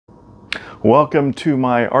Welcome to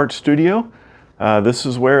my art studio. This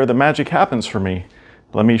is where the magic happens for me.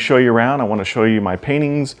 Let me show you around. I want to show you my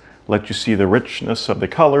paintings, let you see the richness of the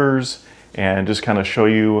colors, and just kind of show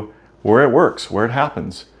you where it works, where it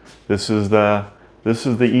happens. This is the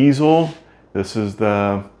easel. This is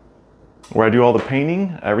where I do all the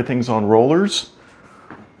painting. Everything's on rollers.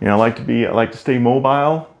 You know, I like to stay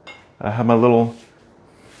mobile. I have my little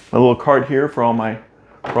cart here for all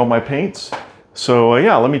my paints. So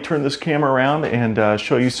yeah, let me turn this camera around and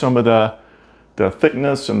show you some of the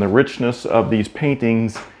thickness and the richness of these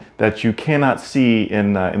paintings that you cannot see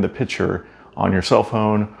in the picture on your cell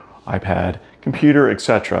phone, iPad, computer,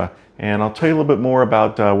 etc. And I'll tell you a little bit more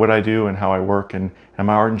about what I do and how I work and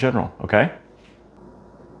my art in general, okay?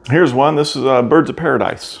 Here's one. This is Birds of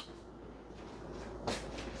Paradise.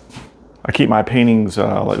 I keep my paintings,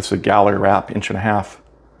 it's a gallery wrap, 1.5 inches.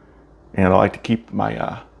 And I like to keep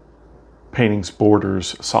my paintings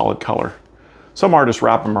borders solid color. Some artists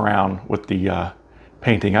wrap them around with the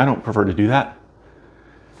painting. I don't prefer to do that.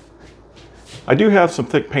 I do have some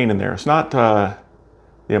thick paint in there. It's not the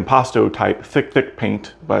impasto type thick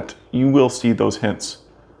paint, but you will see those hints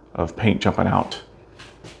of paint jumping out.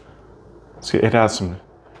 See, it has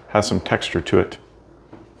some texture to it.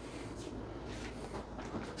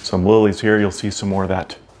 Some lilies here, you'll see some more of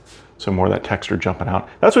that texture jumping out.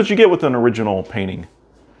 That's what you get with an original painting.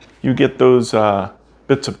 You get those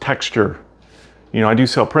bits of texture. You know, I do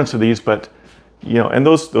sell prints of these, but you know, and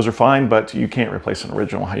those are fine, but you can't replace an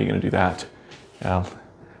original. How are you going to do that?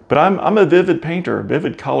 But I'm a vivid painter,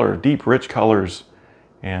 vivid color, deep, rich colors,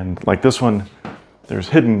 and like this one, there's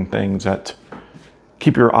hidden things that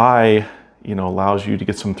keep your eye. You know, allows you to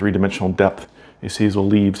get some three-dimensional depth. You see these little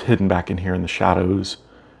leaves hidden back in here in the shadows.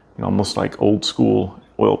 You know, almost like old school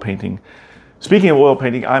oil painting. Speaking of oil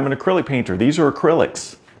painting, I'm an acrylic painter. These are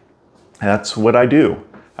acrylics. That's what I do.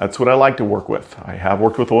 That's what I like to work with. I have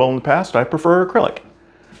worked with oil in the past. I prefer acrylic.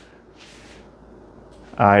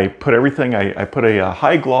 I put everything, I put a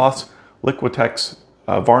high gloss Liquitex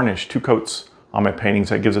varnish, 2 coats on my paintings.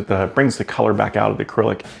 That gives it brings the color back out of the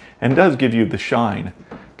acrylic and does give you the shine.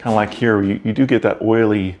 Kind of like here, you do get that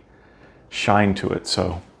oily shine to it.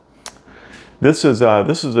 So this is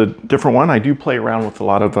a different one. I do play around with a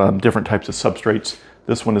lot of different types of substrates.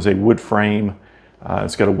 This one is a wood frame.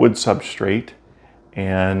 It's got a wood substrate,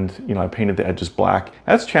 and you know, I painted the edges black.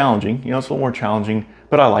 That's challenging. You know, it's a little more challenging,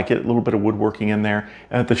 but I like it. A little bit of woodworking in there.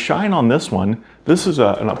 And the shine on this one, this is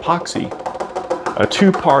an epoxy, a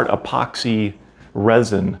 2-part epoxy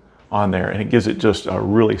resin on there, and it gives it just a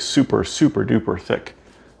really super duper thick.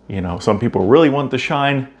 You know, some people really want the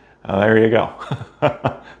shine. There you go.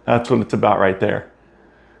 That's what it's about right there.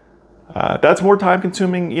 That's more time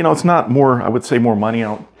consuming. You know, it's not more, I would say more money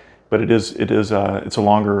out, but it's a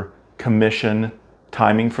longer commission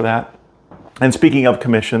timing for that. And speaking of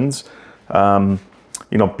commissions,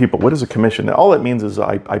 you know, people, what is a commission? All it means is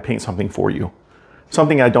I paint something for you.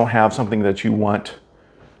 Something I don't have, something that you want,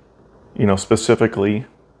 you know, specifically.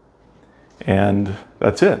 And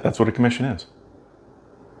that's it. That's what a commission is.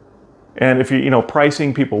 And if you know,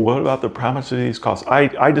 pricing, people, what about how much do these cost?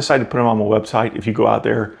 I decided to put them on my website. If you go out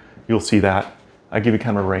there, you'll see that. I give you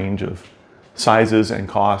kind of a range of sizes and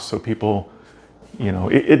costs, so people, you know,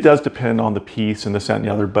 it does depend on the piece and this, that, and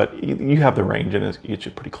the other, but you have the range and it gets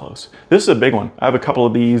you pretty close. This is a big one. I have a couple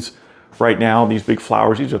of these right now, these big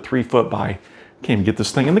flowers. These are 3 foot by, can't even get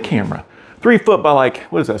this thing in the camera. 3 foot by like,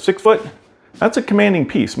 what is that, 6 foot? That's a commanding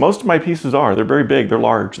piece. Most of my pieces are. They're very big, they're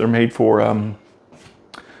large. They're made for,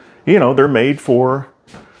 you know, they're made for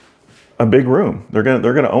a big room. They're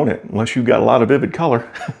gonna own it, unless you've got a lot of vivid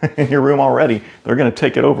color in your room already. They're gonna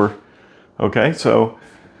take it over. Okay, so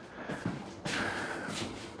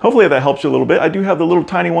hopefully that helps you a little bit. I do have the little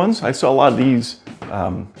tiny ones. I sell a lot of these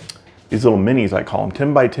little minis, I call them,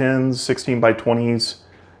 10 by 10s, 16 by 20s.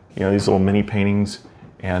 You know, these little mini paintings,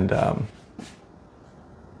 and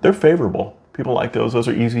they're favorable. People like those. Those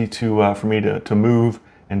are easy to for me to move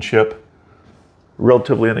and ship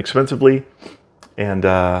relatively inexpensively. And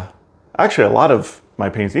actually, a lot of my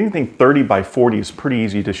paintings, anything 30 by 40 is pretty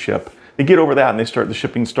easy to ship. They get over that and the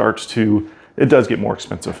shipping starts to, it does get more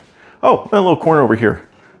expensive. Oh, a little corner over here,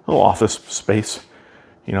 a little office space.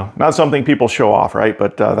 You know, not something people show off, right?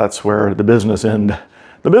 But that's where the business end.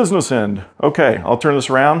 Okay, I'll turn this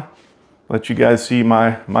around, let you guys see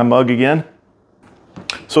my mug again.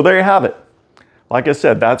 So there you have it. Like I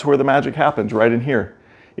said, that's where the magic happens, right in here.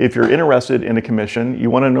 If you're interested in a commission,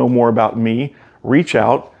 you want to know more about me, reach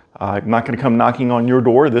out. I'm not going to come knocking on your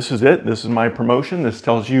door. This is it. This is my promotion. This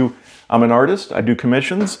tells you I'm an artist. I do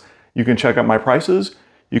commissions. You can check out my prices.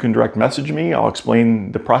 You can direct message me. I'll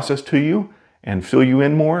explain the process to you. and fill you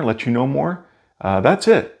in more, let you know more. That's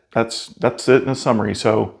it. That's it in a summary.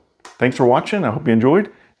 So thanks for watching. I hope you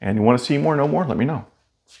enjoyed, and you want to see more, know more, let me know.